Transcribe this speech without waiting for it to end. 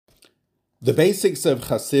The Basics of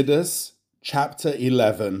Hasidus, Chapter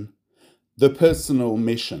 11, The Personal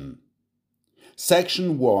Mission.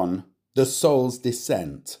 Section 1, The Soul's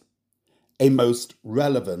Descent, a most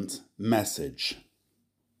relevant message.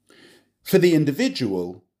 For the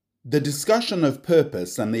individual, the discussion of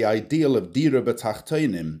purpose and the ideal of Dira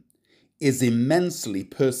B'Tachtonim is immensely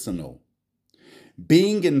personal.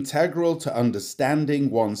 Being integral to understanding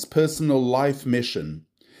one's personal life mission,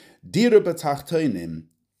 Dira B'Tachtonim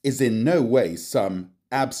is in no way some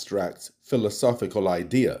abstract philosophical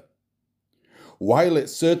idea. While it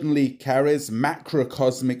certainly carries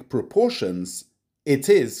macrocosmic proportions, it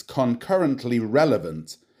is concurrently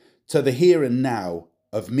relevant to the here and now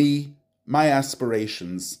of me, my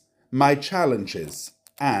aspirations, my challenges,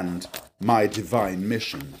 and my divine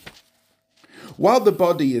mission. While the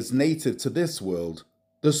body is native to this world,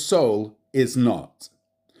 the soul is not.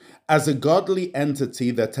 As a godly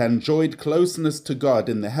entity that enjoyed closeness to God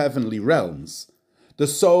in the heavenly realms, the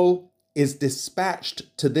soul is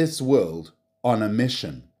dispatched to this world on a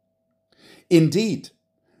mission. Indeed,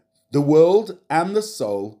 the world and the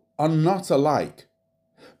soul are not alike,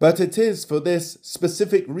 but it is for this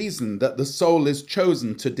specific reason that the soul is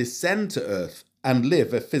chosen to descend to earth and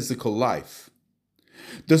live a physical life.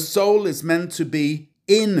 The soul is meant to be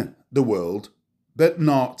in the world, but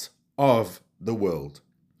not of the world.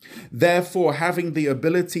 Therefore, having the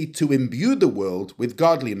ability to imbue the world with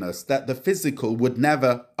godliness that the physical would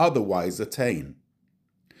never otherwise attain.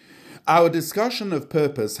 Our discussion of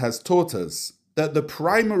purpose has taught us that the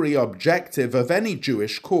primary objective of any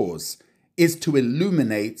Jewish cause is to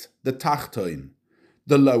illuminate the Tachtoin,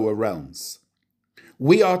 the lower realms.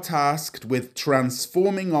 We are tasked with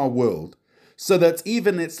transforming our world so that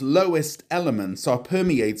even its lowest elements are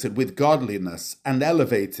permeated with godliness and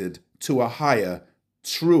elevated to a higher,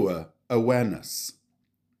 truer awareness.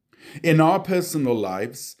 In our personal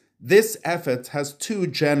lives, this effort has two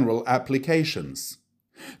general applications.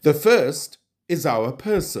 The first is our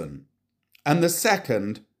person, and the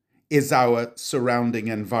second is our surrounding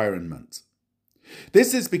environment.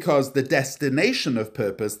 This is because the destination of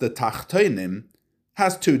purpose, the Tachtonim,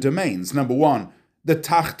 has two domains. Number one, the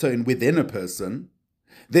Tachton within a person.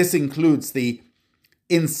 This includes the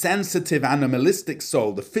insensitive animalistic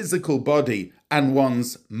soul, the physical body, and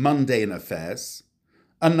one's mundane affairs.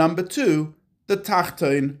 And number two, the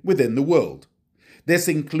Tachton within the world. This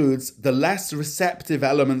includes the less receptive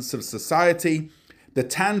elements of society, the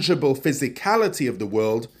tangible physicality of the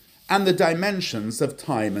world, and the dimensions of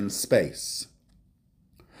time and space.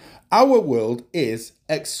 Our world is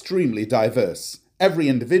extremely diverse. Every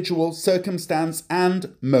individual, circumstance,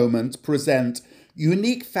 and moment present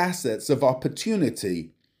unique facets of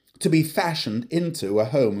opportunity to be fashioned into a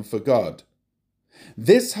home for God.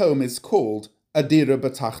 This home is called a Dira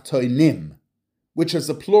B'Tachtonim, which is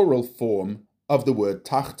a plural form of the word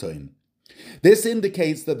Tachton. This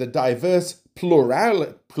indicates that the diverse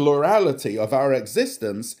plurality of our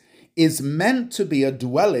existence is meant to be a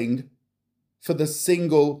dwelling for the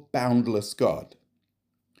single boundless God.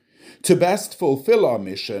 To best fulfill our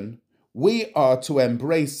mission, we are to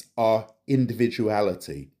embrace our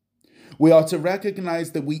individuality. We are to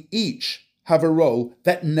recognize that we each have a role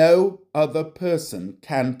that no other person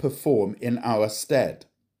can perform in our stead.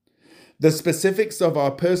 The specifics of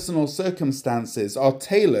our personal circumstances are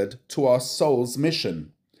tailored to our soul's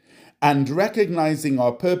mission, and recognizing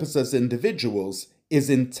our purpose as individuals is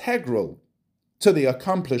integral to the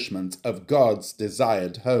accomplishment of God's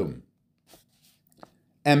desired home.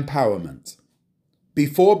 Empowerment.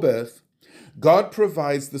 Before birth, God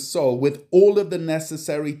provides the soul with all of the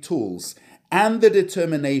necessary tools and the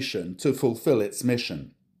determination to fulfill its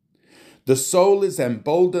mission. The soul is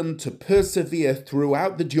emboldened to persevere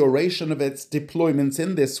throughout the duration of its deployment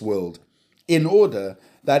in this world in order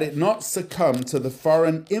that it not succumb to the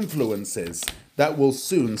foreign influences that will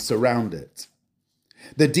soon surround it.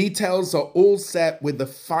 The details are all set with the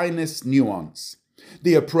finest nuance.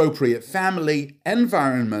 The appropriate family,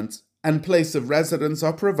 environment, and place of residence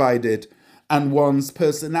are provided, and one's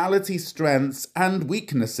personality strengths and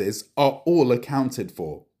weaknesses are all accounted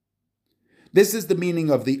for. This is the meaning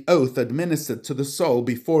of the oath administered to the soul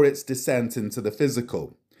before its descent into the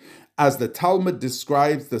physical. As the Talmud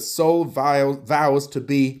describes, the soul vows to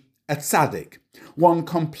be a tzaddik, one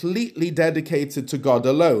completely dedicated to God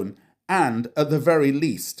alone, and, at the very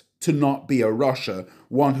least, to not be a rasha,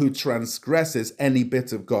 one who transgresses any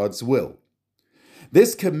bit of God's will.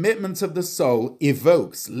 This commitment of the soul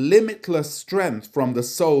evokes limitless strength from the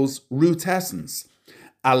soul's root essence,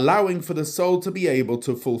 allowing for the soul to be able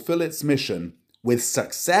to fulfill its mission with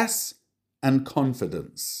success and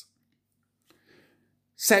confidence.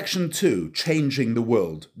 Section 2, Changing the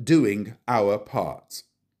World, Doing Our Part.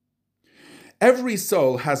 Every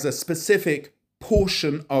soul has a specific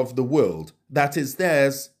portion of the world that is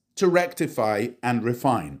theirs to rectify and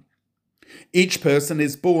refine. Each person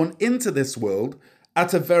is born into this world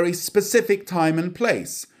at a very specific time and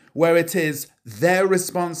place, where it is their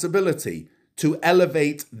responsibility to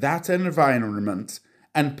elevate that environment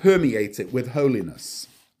and permeate it with holiness.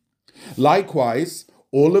 Likewise,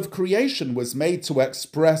 all of creation was made to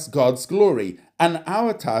express God's glory, and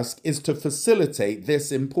our task is to facilitate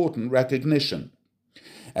this important recognition.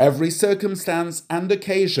 Every circumstance and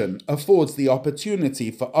occasion affords the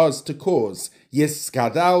opportunity for us to cause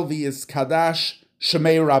Yiskadal v'Yiskadash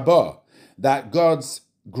Shemei Rabbah, that God's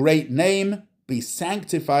great name be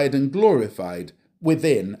sanctified and glorified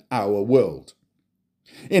within our world.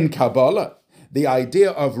 In Kabbalah, the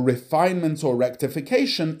idea of refinement or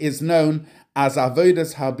rectification is known as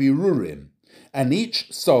avodas habirurim, and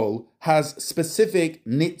each soul has specific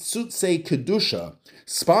nitzutze kedusha,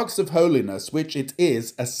 sparks of holiness, which it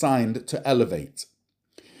is assigned to elevate.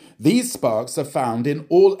 These sparks are found in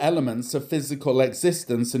all elements of physical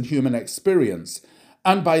existence and human experience,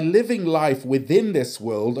 and by living life within this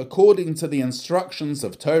world according to the instructions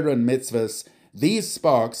of Torah and mitzvahs, these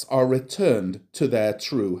sparks are returned to their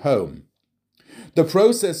true home. The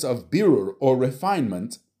process of birur or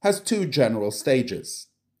refinement has two general stages.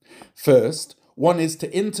 First, one is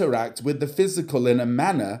to interact with the physical in a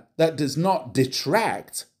manner that does not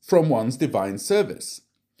detract from one's divine service.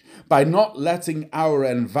 By not letting our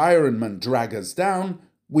environment drag us down,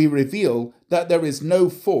 we reveal that there is no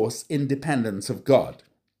force independent of God.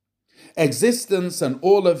 Existence and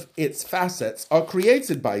all of its facets are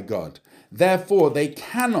created by God. Therefore, they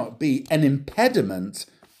cannot be an impediment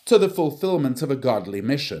to the fulfillment of a godly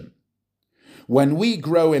mission. When we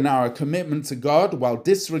grow in our commitment to God while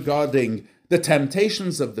disregarding the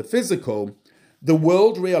temptations of the physical, the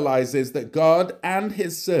world realizes that God and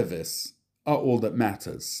His service are all that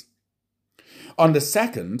matters. On the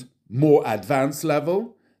second, more advanced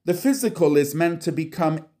level, the physical is meant to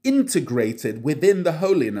become integrated within the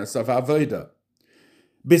holiness of Avodah.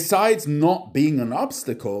 Besides not being an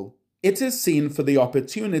obstacle, it is seen for the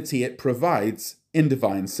opportunity it provides in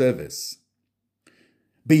divine service.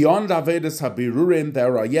 Beyond Avodas Habirurim,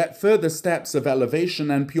 there are yet further steps of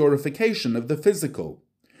elevation and purification of the physical.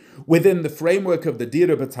 Within the framework of the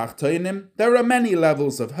Dira B'Tachtonim, there are many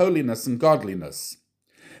levels of holiness and godliness.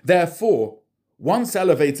 Therefore, once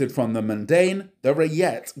elevated from the mundane, there are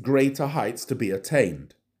yet greater heights to be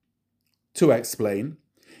attained. To explain,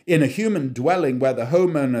 in a human dwelling where the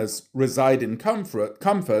homeowners reside in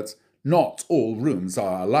comfort, not all rooms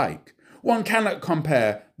are alike. One cannot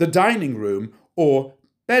compare the dining room or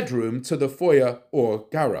bedroom to the foyer or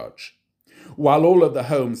garage. While all of the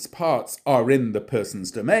home's parts are in the person's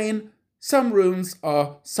domain, some rooms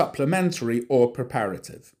are supplementary or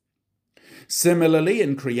preparative. Similarly,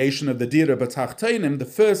 in creation of the Dira B'Tachtonim, the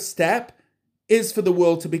first step is for the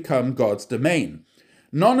world to become God's domain.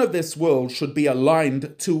 None of this world should be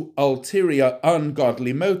aligned to ulterior,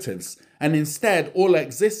 ungodly motives, and instead all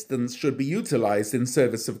existence should be utilized in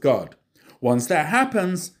service of God. Once that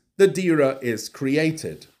happens, the Dira is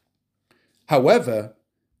created. However,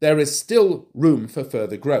 there is still room for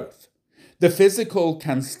further growth. The physical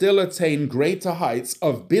can still attain greater heights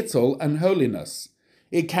of bittul and holiness.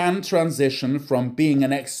 It can transition from being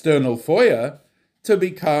an external foyer to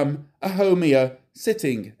become a homier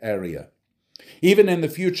sitting area. Even in the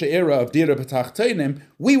future era of Dira B'Tachtonim,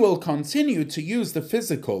 we will continue to use the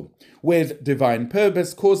physical with divine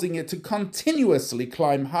purpose, causing it to continuously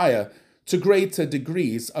climb higher to greater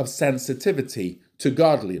degrees of sensitivity to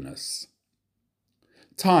godliness.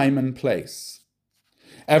 Time and place.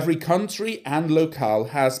 Every country and locale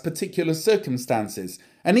has particular circumstances,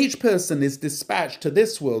 and each person is dispatched to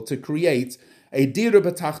this world to create a Dira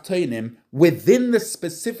B'Tachtonim within the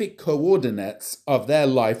specific coordinates of their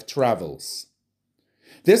life travels.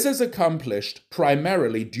 This is accomplished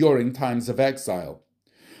primarily during times of exile.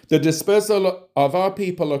 The dispersal of our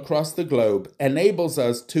people across the globe enables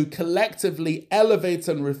us to collectively elevate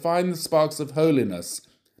and refine the sparks of holiness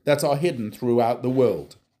that are hidden throughout the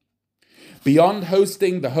world. Beyond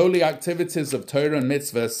hosting the holy activities of Torah and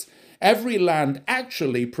mitzvahs, every land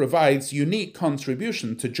actually provides unique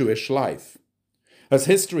contribution to Jewish life. As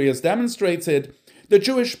history has demonstrated, the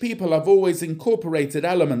Jewish people have always incorporated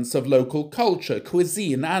elements of local culture,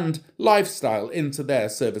 cuisine, and lifestyle into their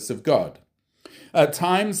service of God. At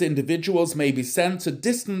times, individuals may be sent to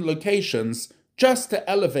distant locations just to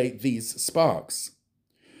elevate these sparks.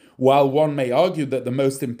 While one may argue that the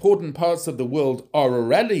most important parts of the world are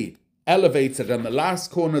already elevated and the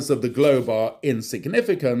last corners of the globe are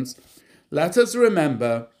insignificant, let us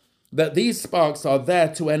remember that these sparks are there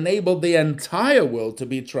to enable the entire world to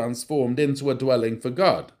be transformed into a dwelling for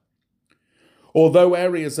God. Although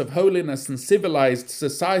areas of holiness and civilized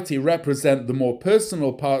society represent the more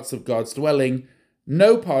personal parts of God's dwelling,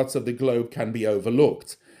 no part of the globe can be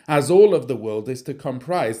overlooked, as all of the world is to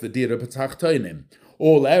comprise the Dira B'Tachtonim.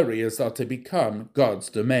 All areas are to become God's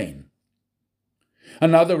domain.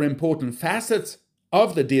 Another important facet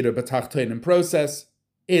of the Dira B'Tachtonim process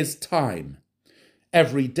is time.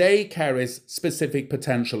 Every day carries specific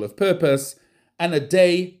potential of purpose, and a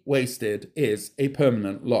day wasted is a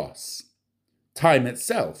permanent loss. Time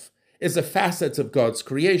itself is a facet of God's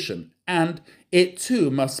creation, and it too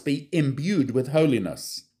must be imbued with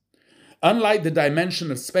holiness. Unlike the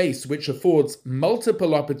dimension of space, which affords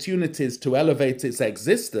multiple opportunities to elevate its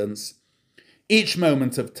existence, each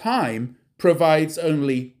moment of time provides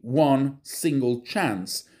only one single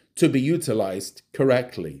chance to be utilized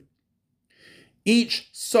correctly. Each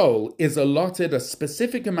soul is allotted a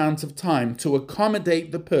specific amount of time to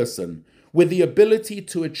accommodate the person with the ability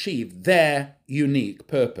to achieve their unique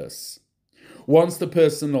purpose. Once the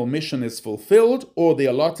personal mission is fulfilled or the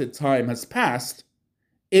allotted time has passed,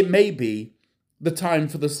 it may be the time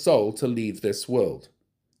for the soul to leave this world.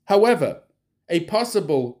 However, a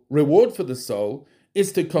possible reward for the soul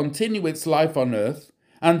is to continue its life on earth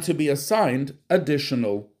and to be assigned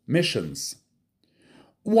additional missions.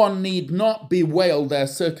 One need not bewail their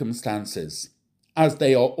circumstances, as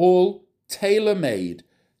they are all tailor-made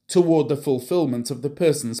toward the fulfillment of the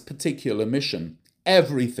person's particular mission.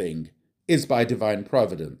 Everything is by divine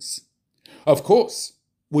providence. Of course,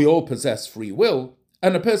 we all possess free will,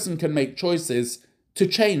 and a person can make choices to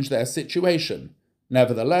change their situation.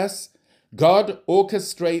 Nevertheless, God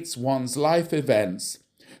orchestrates one's life events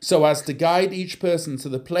so as to guide each person to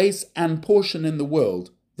the place and portion in the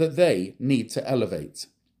world that they need to elevate.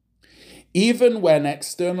 Even when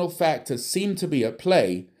external factors seem to be at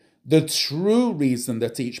play, the true reason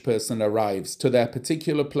that each person arrives to their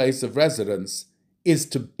particular place of residence is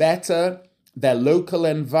to better their local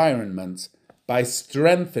environment by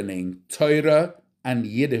strengthening Torah and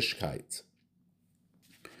Yiddishkeit.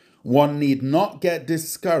 One need not get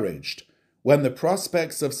discouraged when the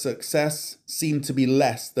prospects of success seem to be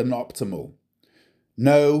less than optimal.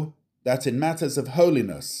 Know that in matters of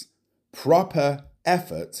holiness, proper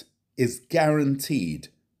effort is guaranteed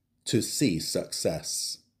to see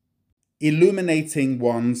success. Illuminating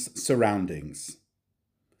one's surroundings.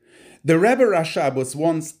 The Rebbe Rashab was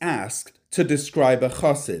once asked to describe a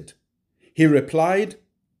chassid. He replied,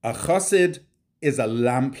 "A chassid is a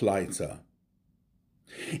lamplighter."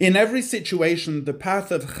 In every situation, the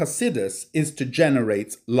path of chassidus is to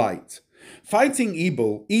generate light. Fighting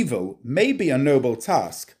evil may be a noble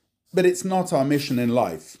task, but it's not our mission in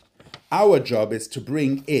life. Our job is to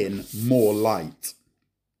bring in more light.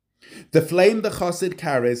 The flame the chassid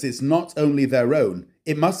carries is not only their own,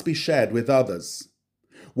 it must be shared with others.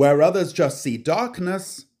 Where others just see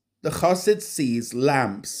darkness, the chassid sees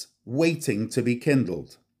lamps waiting to be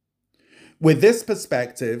kindled. With this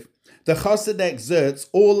perspective, the chassid exerts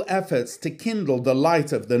all efforts to kindle the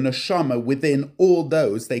light of the neshama within all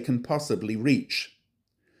those they can possibly reach.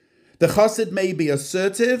 The chassid may be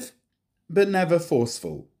assertive, but never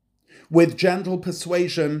forceful. With gentle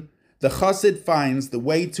persuasion, the chassid finds the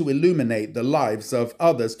way to illuminate the lives of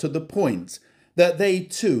others to the point that they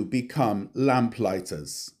too become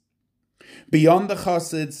lamplighters. Beyond the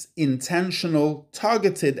chassid's intentional,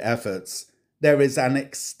 targeted efforts, there is an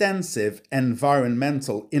extensive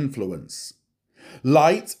environmental influence.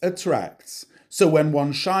 Light attracts, so when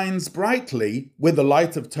one shines brightly with the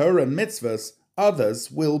light of Torah and mitzvahs,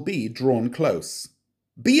 others will be drawn close.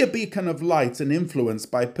 Be a beacon of light and influence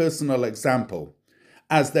by personal example,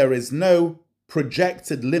 as there is no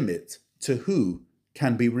projected limit to who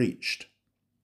can be reached.